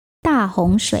大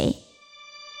洪水。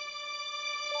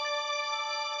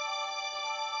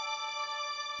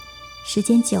时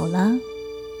间久了，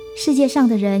世界上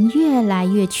的人越来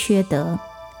越缺德，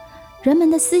人们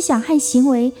的思想和行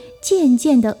为渐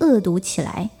渐地恶毒起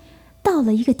来，到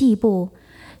了一个地步，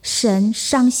神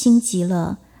伤心极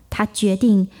了，他决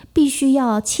定必须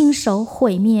要亲手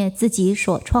毁灭自己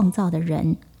所创造的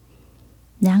人。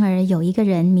然而有一个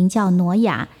人名叫挪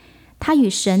亚，他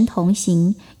与神同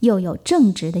行，又有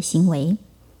正直的行为。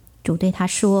主对他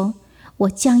说，我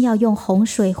将要用洪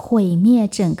水毁灭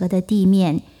整个的地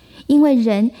面，因为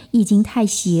人已经太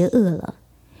邪恶了。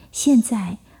现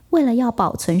在为了要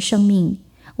保存生命，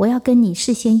我要跟你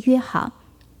事先约好，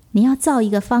你要造一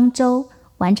个方舟，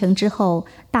完成之后，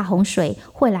大洪水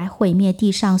会来毁灭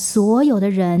地上所有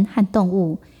的人和动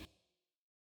物。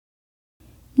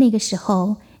那个时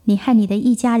候，你和你的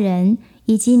一家人，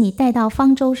以及你带到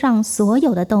方舟上所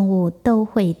有的动物都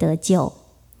会得救。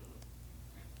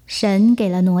神给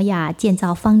了挪亚建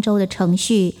造方舟的程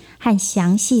序和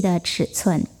详细的尺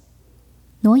寸，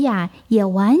挪亚也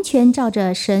完全照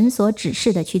着神所指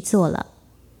示的去做了。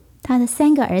他的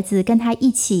3个儿子跟他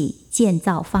一起建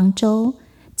造方舟，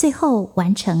最后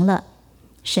完成了。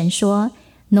神说，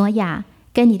挪亚，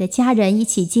跟你的家人一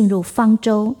起进入方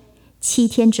舟，7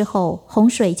天之后洪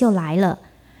水就来了，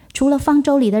除了方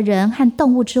舟里的人和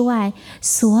动物之外，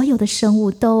所有的生物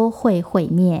都会毁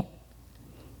灭。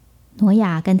挪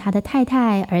亚跟他的太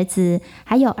太、儿子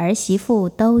还有儿媳妇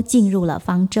都进入了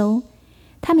方舟。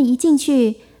他们一进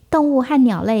去，动物和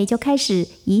鸟类就开始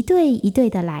一对一对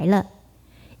的来了。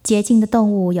洁净的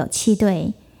动物有7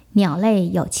对，鸟类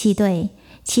有7对，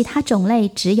其他种类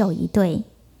只有1对。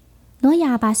挪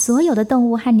亚把所有的动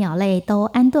物和鸟类都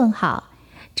安顿好，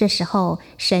这时候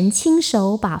神亲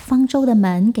手把方舟的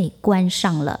门给关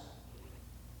上了。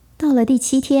到了第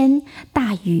7天，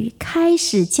大雨开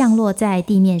始降落在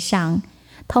地面上，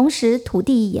同时土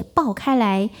地也爆开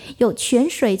来，有泉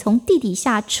水从地底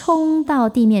下冲到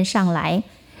地面上来，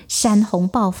山洪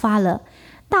爆发了，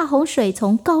大洪水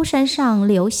从高山上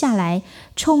流下来，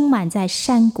充满在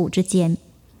山谷之间。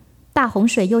大洪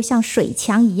水又像水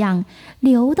墙一样，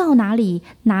流到哪里，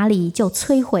哪里就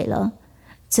摧毁了。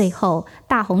最后，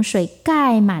大洪水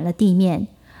盖满了地面，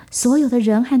所有的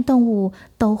人和动物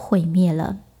都毁灭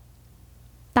了。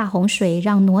大洪水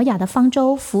让挪亚的方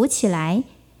舟浮起来，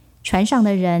船上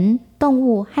的人、动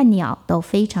物和鸟都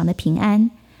非常的平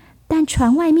安，但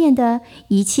船外面的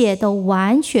一切都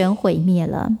完全毁灭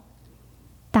了。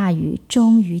大雨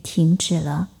终于停止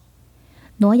了，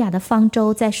挪亚的方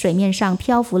舟在水面上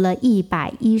漂浮了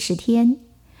110天，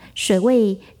水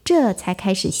位这才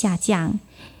开始下降，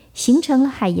形成了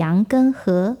海洋跟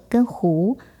河跟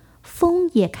湖，风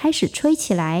也开始吹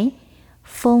起来，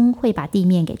风会把地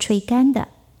面给吹干的。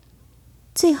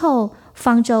最后，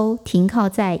方舟停靠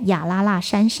在亚拉腊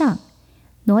山上，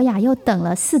挪亚又等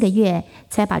了4个月，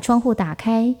才把窗户打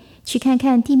开，去看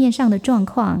看地面上的状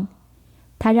况。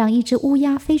他让一只乌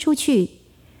鸦飞出去，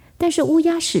但是乌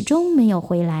鸦始终没有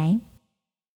回来。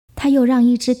他又让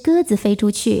一只鸽子飞出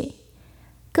去，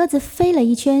鸽子飞了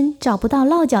一圈，找不到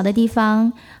落脚的地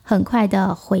方，很快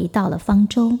的回到了方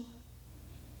舟。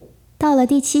到了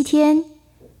第7天，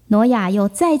挪亚又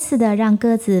再次的让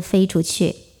鸽子飞出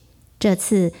去。这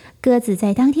次鸽子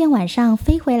在当天晚上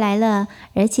飞回来了，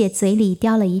而且嘴里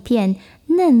叼了一片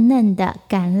嫩嫩的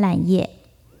橄榄叶。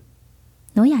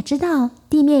挪亚知道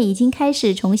地面已经开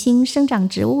始重新生长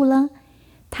植物了，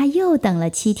他又等了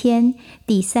7天，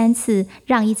第3次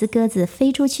让一只鸽子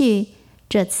飞出去，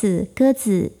这次鸽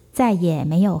子再也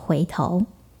没有回头。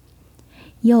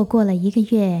又过了1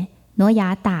个月，挪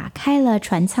亚打开了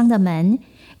船舱的门，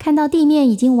看到地面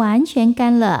已经完全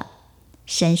干了。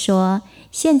神说，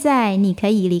现在你可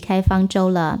以离开方舟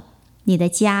了，你的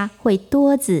家会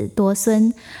多子多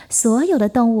孙，所有的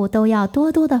动物都要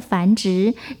多多的繁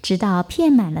殖，直到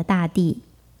遍满了大地。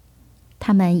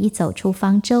他们一走出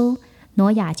方舟，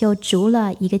挪亚就筑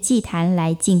了一个祭坛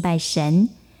来敬拜神。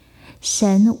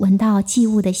神闻到祭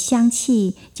物的香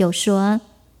气，就说，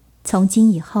从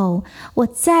今以后，我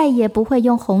再也不会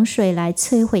用洪水来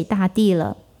摧毁大地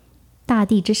了。大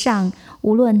地之上，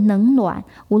无论冷暖，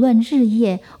无论日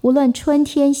夜，无论春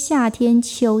天、夏天、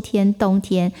秋天、冬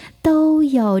天，都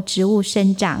有植物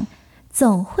生长，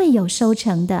总会有收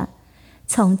成的。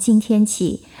从今天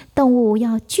起，动物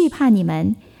要惧怕你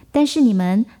们，但是你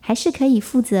们还是可以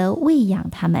负责喂养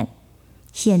它们。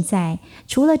现在，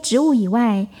除了植物以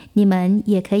外，你们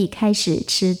也可以开始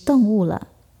吃动物了。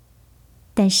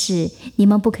但是你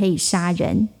们不可以杀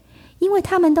人，因为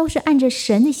他们都是按着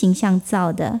神的形象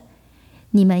造的。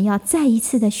你们要再一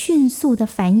次的迅速的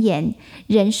繁衍，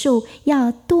人数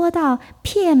要多到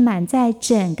遍满在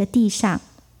整个地上。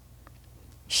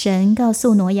神告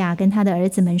诉挪亚跟他的儿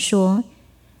子们说：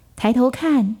抬头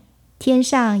看，天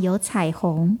上有彩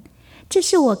虹，这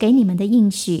是我给你们的应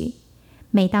许。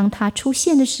每当它出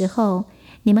现的时候，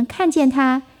你们看见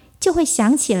它，就会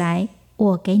想起来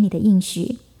我给你的应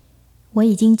许。我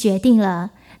已经决定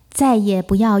了，再也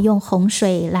不要用洪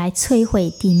水来摧毁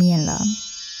地面了。